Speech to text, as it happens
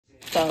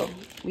So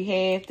we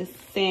have the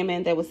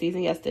salmon that was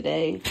seasoned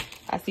yesterday.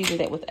 I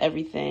seasoned that with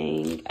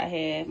everything. I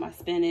have my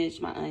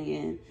spinach, my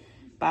onion,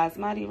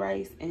 basmati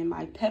rice, and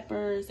my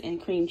peppers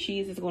and cream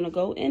cheese is going to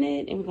go in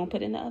it, and we're going to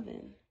put it in the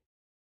oven.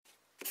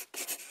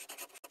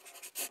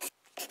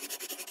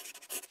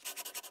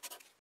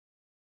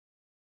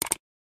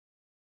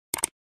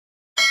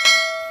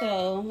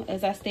 So,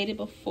 as I stated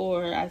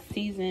before, I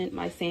seasoned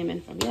my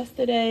salmon from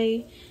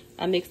yesterday.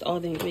 I mixed all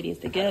the ingredients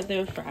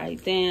together,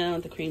 fried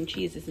down. The cream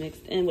cheese is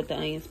mixed in with the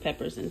onions,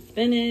 peppers, and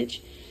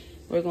spinach.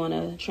 We're going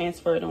to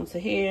transfer it onto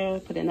here,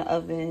 put it in the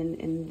oven,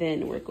 and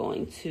then we're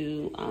going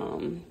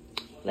to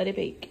let it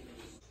bake.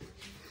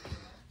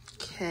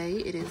 Okay,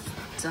 it is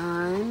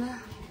done.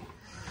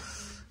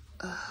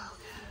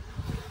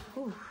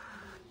 Ooh.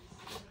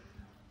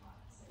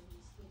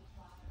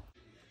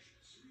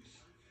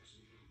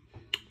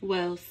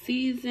 Well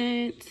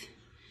seasoned.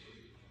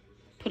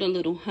 Put a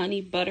little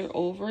honey butter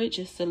over it,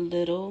 just a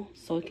little,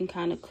 so it can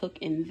kind of cook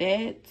in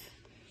that.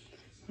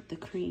 With the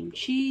cream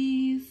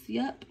cheese,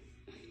 yep,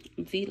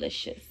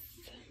 delicious.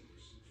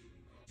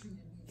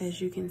 As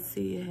you can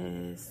see, it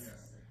has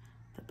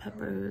the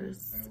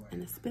peppers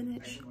and the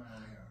spinach.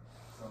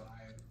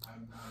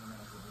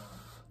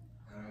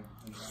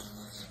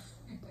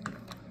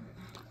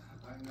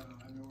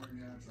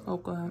 Oh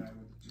God.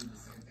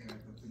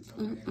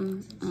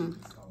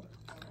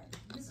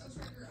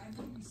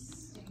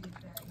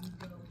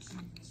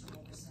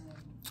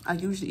 I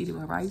usually eat it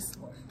with rice,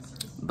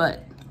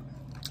 but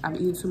I'm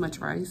eating too much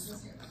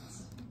rice,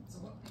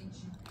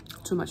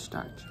 too much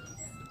starch.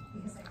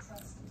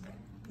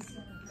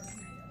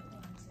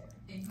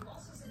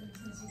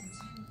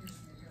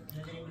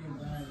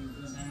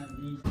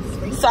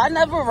 So I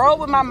never rode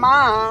with my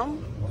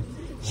mom.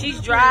 She's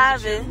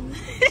driving.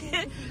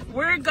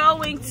 We're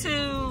going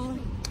to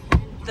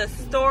the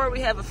store.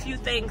 We have a few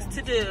things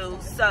to do,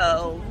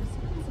 so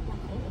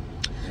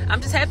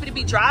I'm just happy to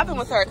be driving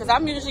with her because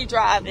I'm usually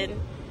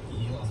driving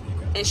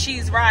and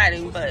she's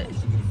riding, but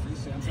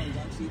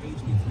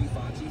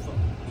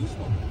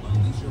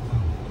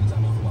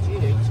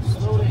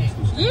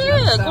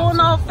yeah, going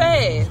all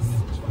fast.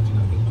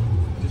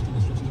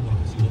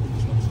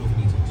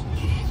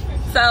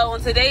 So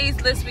on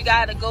today's list, we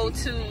gotta go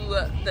to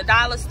the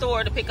dollar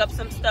store to pick up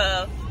some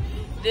stuff.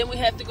 Then we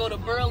have to go to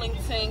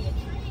Burlington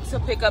to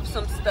pick up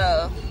some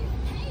stuff.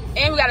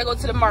 And we gotta go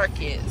to the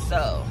market,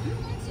 so.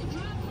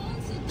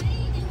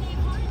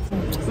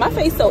 My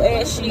face so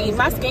ashy,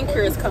 my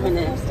skincare is coming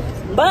in.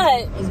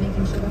 But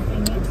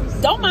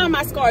don't mind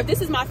my scarf. This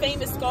is my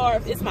famous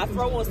scarf. It's my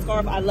throw-on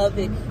scarf. I love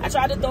it. I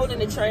tried to throw it in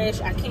the trash.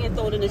 I can't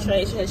throw it in the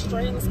trash. It has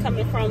strings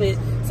coming from it.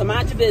 So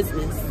mind your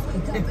business.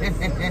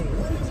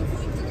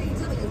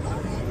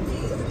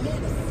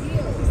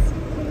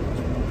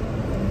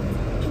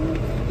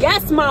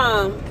 Yes,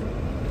 Mom.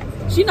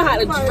 She know how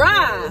to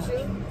drive.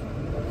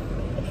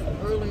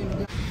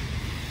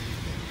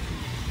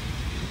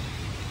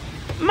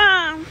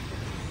 Mom,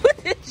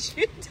 what did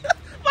you do?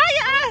 Why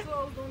you out?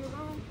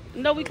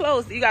 No, we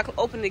closed. You got to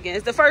open it again.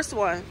 It's the first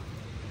one.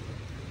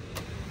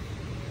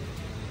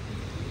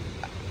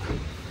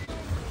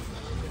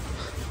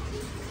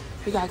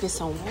 We got to get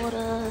some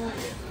water.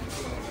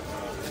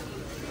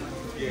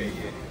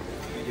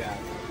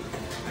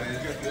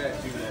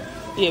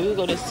 Yeah, we'll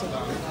go this way.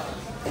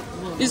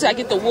 You just got to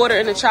get the water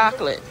and the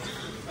chocolate.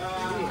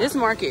 This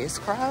market is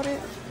crowded.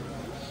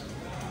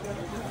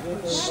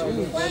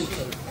 Shoot.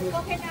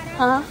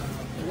 Huh?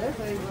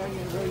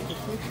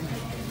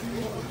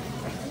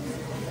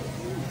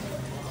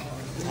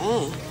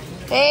 Dang.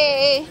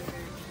 Hey.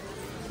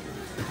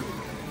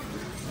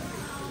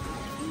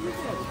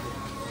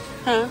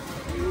 Huh?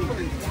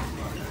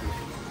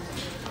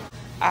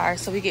 All right,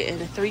 so we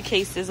getting 3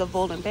 cases of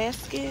bowling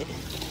basket.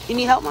 You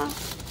need help, Mom?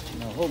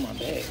 No, hold my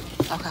bag.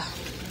 Okay.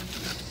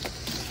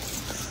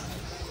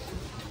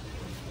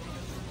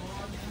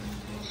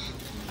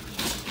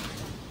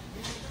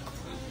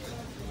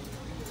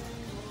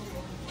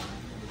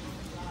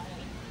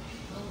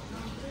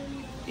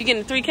 You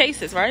getting 3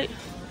 cases, right?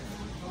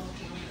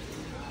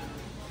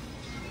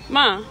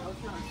 Mom.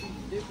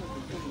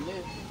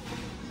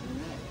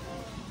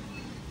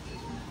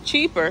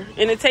 Cheaper,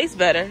 and it tastes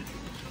better.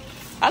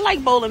 I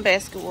like bowling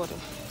basket water.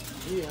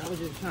 Yeah, I was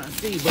just trying to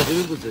see, but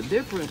if it was a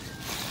difference,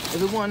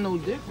 if it wasn't no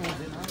difference,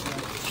 then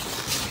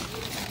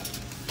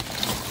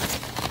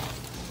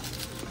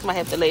I might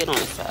have to lay it on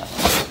the side.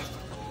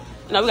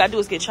 And all we gotta do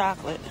is get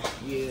chocolate.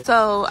 Yeah.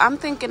 So I'm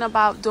thinking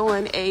about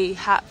doing a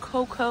hot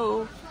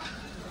cocoa,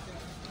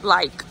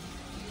 like,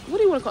 what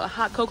do you want to call it? A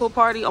hot cocoa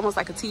party, almost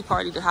like a tea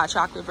party, the hot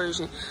chocolate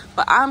version.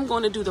 But I'm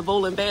going to do the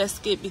bowling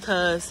basket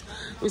because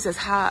it says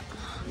hot,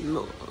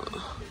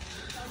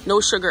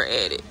 no sugar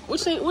added.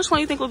 Which one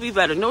you think would be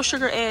better? No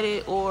sugar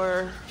added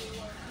or?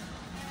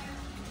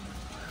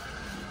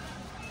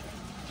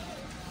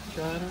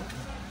 Try it.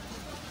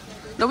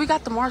 No, we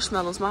got the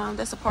marshmallows, Mom.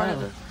 That's a part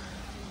of the.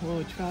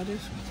 Well, try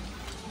this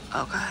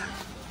one. Okay.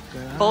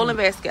 Bowling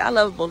basket. I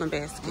love bowling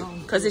basket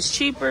because it's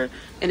cheaper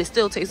and it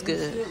still tastes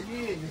good.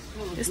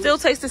 It still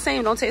tastes the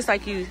same. Don't taste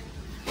like you.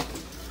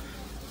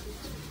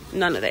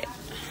 None of that.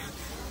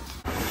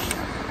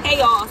 Hey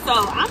y'all, so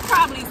I'm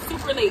probably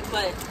super late,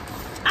 but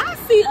I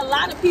see a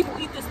lot of people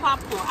eat this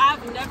popcorn.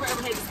 I've never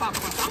ever had this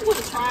popcorn, so I'm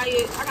gonna try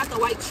it. I got the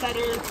white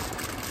cheddar.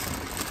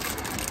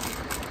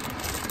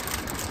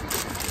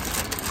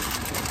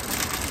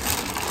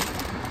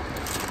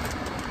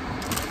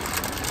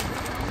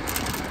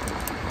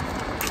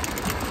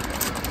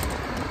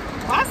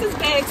 Why is this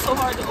bag so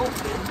hard to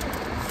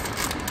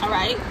open? All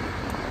right.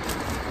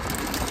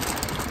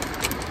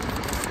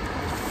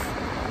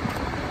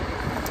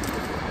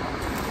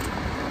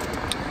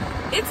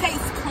 It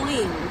tastes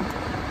clean.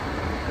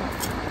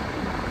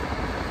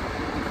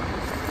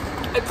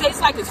 It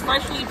tastes like it's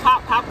freshly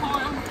popped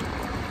popcorn.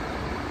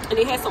 And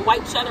it has some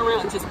white cheddar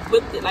around and just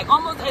whipped it. Like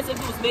almost as if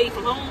it was made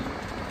from home.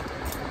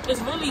 It's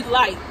really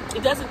light.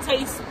 It doesn't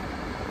taste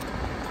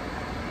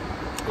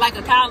like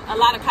a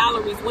lot of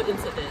calories went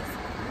into this.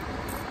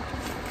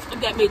 If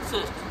that makes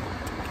sense.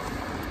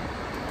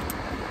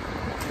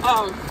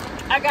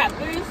 I got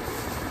this.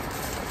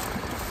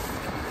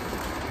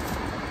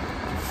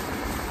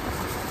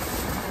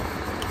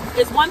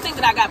 It's one thing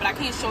that I got, but I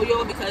can't show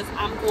y'all because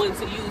I'm going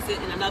to use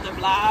it in another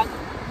vlog.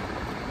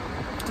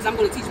 Because I'm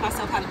going to teach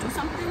myself how to do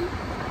something.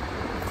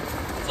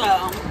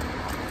 So,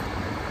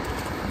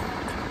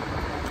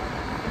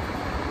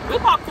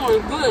 this popcorn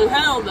is good as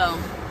hell though.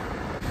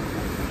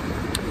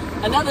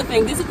 Another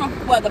thing, this is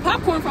from, well, the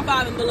popcorn from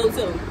 5 and Below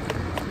too.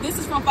 This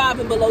is from 5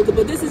 and Below,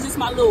 but this is just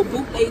my little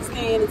bootleg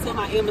stand until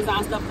my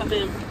Amazon stuff come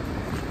in.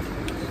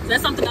 So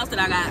that's something else that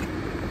I got.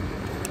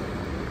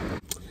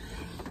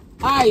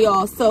 Alright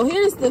y'all, so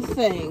here's the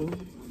thing.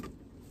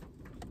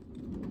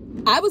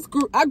 I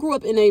grew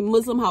up in a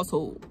Muslim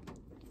household.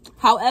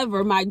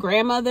 However, my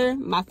grandmother,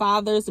 my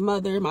father's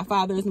mother, my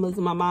father is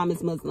Muslim, my mom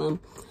is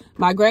Muslim.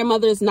 My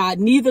grandmother is not,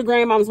 neither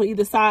grandmoms on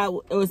either side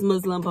was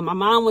Muslim, but my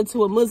mom went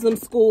to a Muslim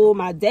school.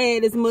 My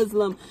dad is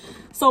Muslim.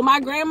 So my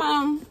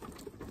grandma,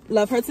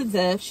 love her to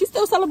death. She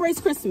still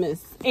celebrates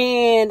Christmas.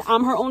 And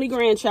I'm her only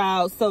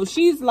grandchild. So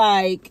she's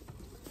like,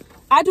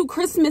 I do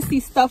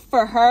Christmassy stuff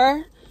for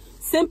her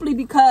simply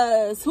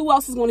because who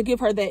else is going to give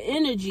her that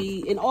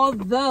energy? And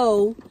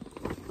although,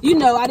 you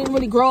know, I didn't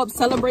really grow up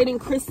celebrating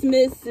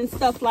Christmas and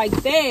stuff like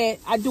that,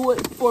 I do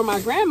it for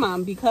my grandma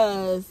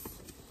because,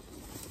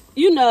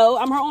 you know,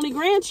 I'm her only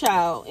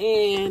grandchild.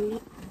 And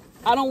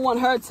I don't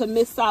want her to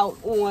miss out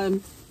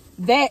on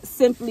that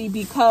simply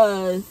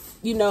because,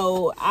 you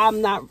know,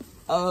 I'm not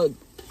a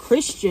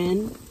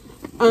Christian.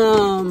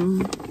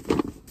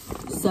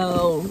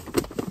 So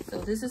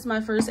this is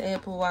my first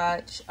Apple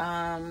Watch.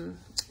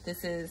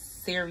 This is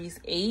Series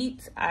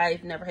 8.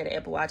 I've never had an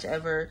Apple Watch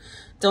ever.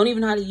 Don't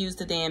even know how to use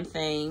the damn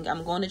thing.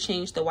 I'm going to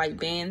change the white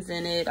bands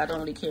in it. I don't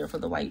really care for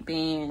the white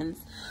bands.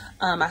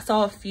 I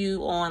saw a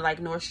few on like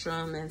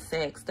Nordstrom and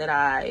Saks that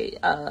I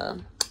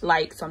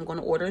like, so I'm going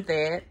to order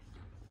that.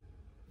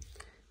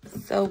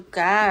 So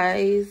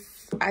guys,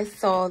 I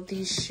saw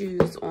these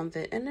shoes on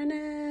the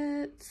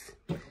internet.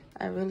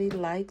 I really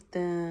like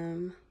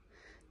them.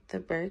 The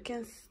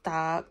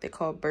Birkenstock, they're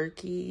called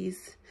Birkies.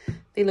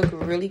 They look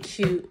really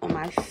cute on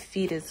my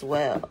feet as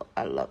well.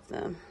 I love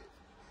them.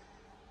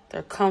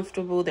 They're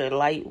comfortable, they're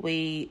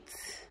lightweight.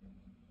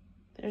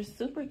 They're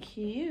super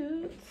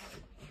cute.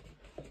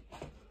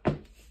 I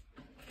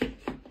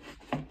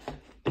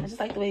just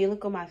like the way they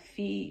look on my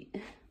feet.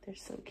 They're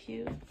so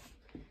cute.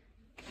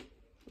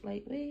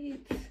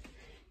 Lightweight,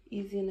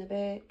 easy in the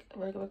back,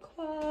 regular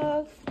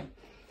cloth.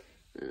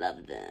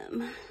 Love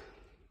them.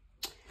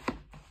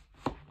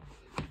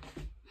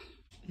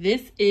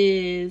 This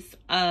is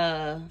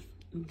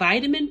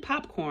vitamin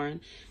popcorn.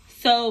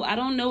 So I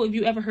don't know if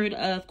you ever heard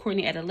of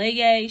Courtney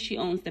Adeleye. She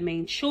owns The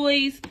Main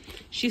Choice.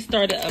 She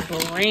started a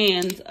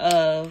brand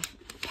of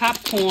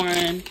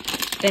popcorn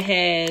that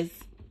has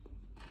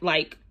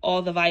like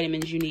all the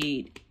vitamins you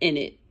need in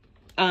it.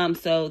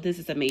 So this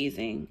is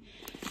amazing.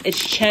 It's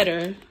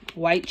cheddar,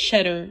 white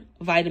cheddar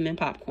vitamin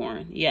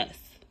popcorn. Yes.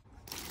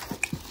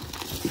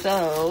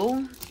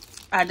 So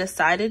I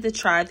decided to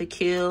try the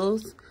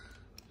Kiehl's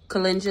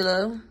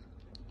Calendula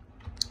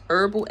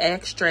Herbal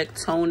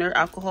Extract Toner,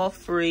 alcohol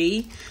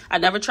free. I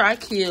never tried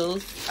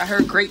Kiehl's. I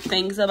heard great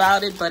things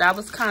about it, but I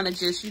was kind of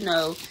just, you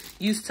know,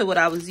 used to what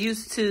I was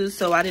used to,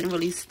 so I didn't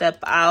really step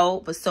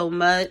out but so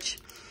much.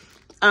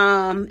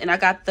 And I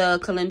got the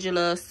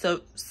Calendula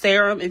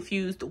Serum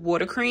Infused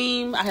Water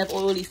Cream. I have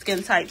oily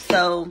skin type,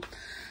 so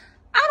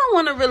I don't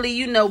want to really,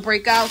 you know,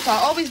 break out, so I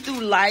always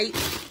do light.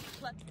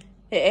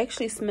 It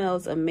actually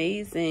smells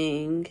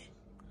amazing.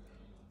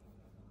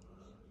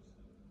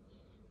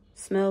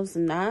 Smells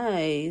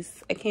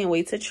nice. I can't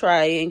wait to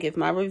try it and give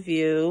my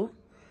review.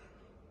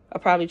 I'll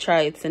probably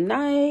try it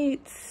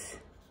tonight.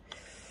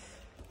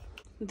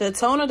 The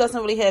toner doesn't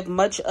really have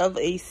much of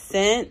a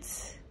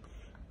scent,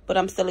 but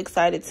I'm still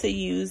excited to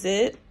use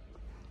it.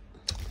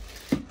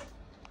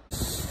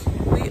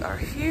 We are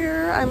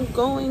here. I'm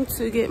going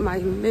to get my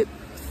lip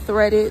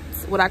threaded,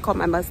 what I call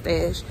my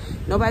mustache.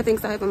 Nobody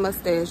thinks I have a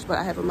mustache, but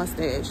I have a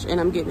mustache and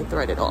I'm getting it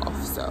threaded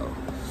off, so.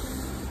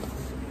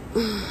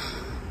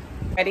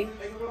 Ready?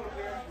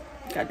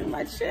 Gotta do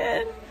my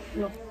chin.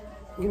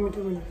 Give me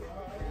 2 minutes.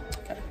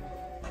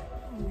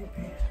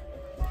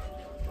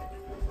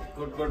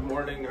 Good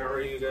morning. How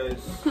are you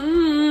guys?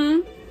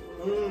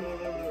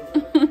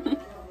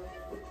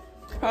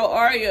 How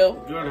are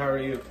you? Good. How are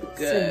you?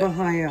 Good.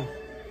 Bahaya.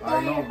 I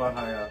know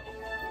Bahaya.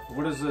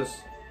 What is this?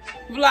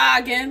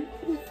 Vlogging.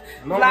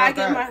 No, not Vlogging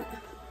that. my.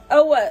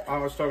 Oh, what? I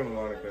was talking to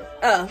Monica.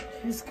 Oh.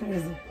 She's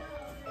crazy.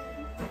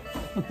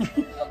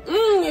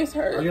 It's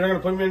hurt. Are you not gonna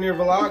put me in your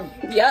vlog?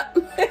 Yep.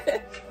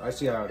 I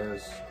see how it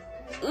is.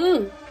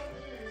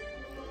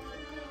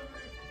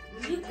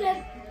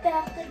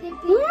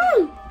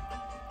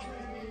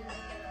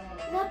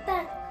 Not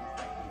that.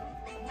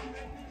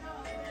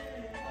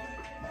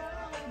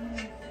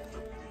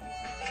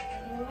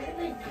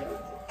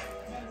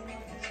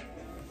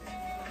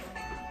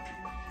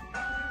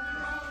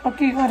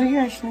 Okay, what are you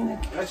actually?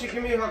 Actually,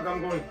 give me a hug.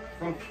 I'm going.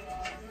 Come.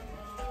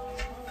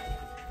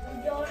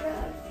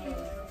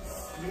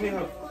 Give me a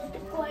hug.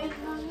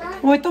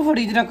 वो तो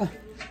फड़ी जरा का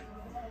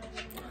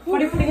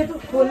फड़ी फड़ी के तो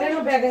खोले ना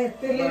बैग है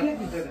तेरे लिए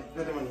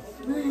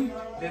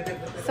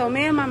So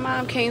me and my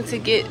mom came to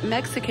get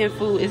Mexican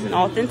food. It's an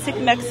authentic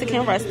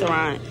Mexican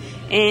restaurant.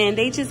 And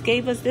they just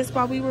gave us this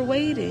while we were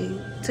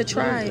waiting to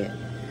try it.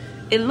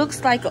 It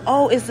looks like,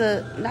 oh, it's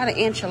not an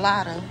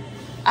enchilada.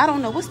 I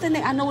don't know. What's the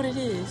name? I know what it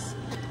is.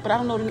 But I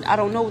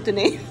don't know what the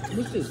name is.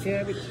 What's this,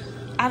 cabbage?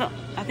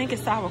 I think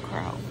it's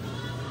sauerkraut.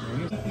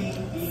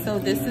 So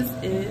this is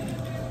it.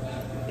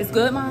 It's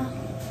good, Mom?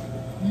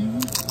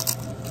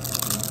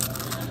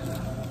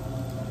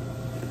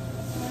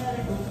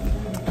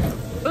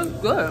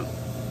 It's good.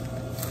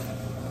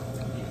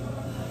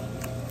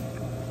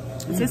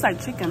 It tastes like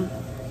chicken.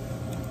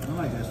 I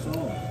like that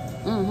sauce.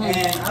 And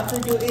after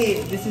you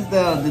eat, this is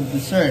the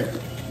dessert.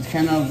 It's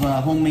kind of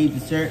homemade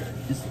dessert.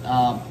 It's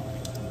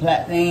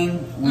plantain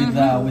with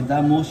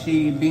that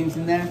mochi beans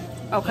in there.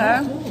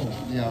 Okay.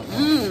 Yeah.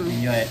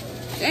 Enjoy it.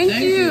 Thank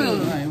you.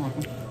 You're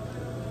welcome.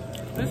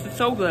 This is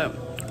so good.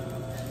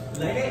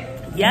 Like it?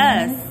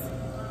 Yes.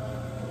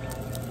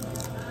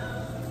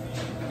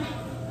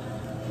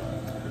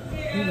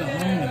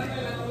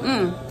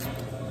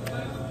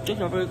 These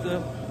are very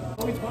good.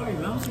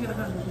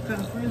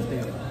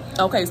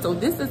 Okay, so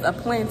this is a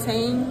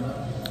plantain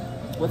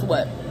with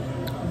what?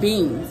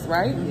 Beans,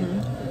 right?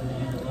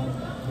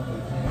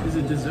 It's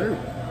a dessert.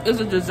 It's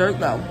a dessert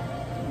though.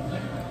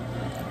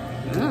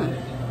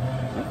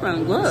 That's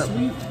kind of good.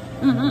 Sweet.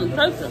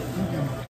 Taste it.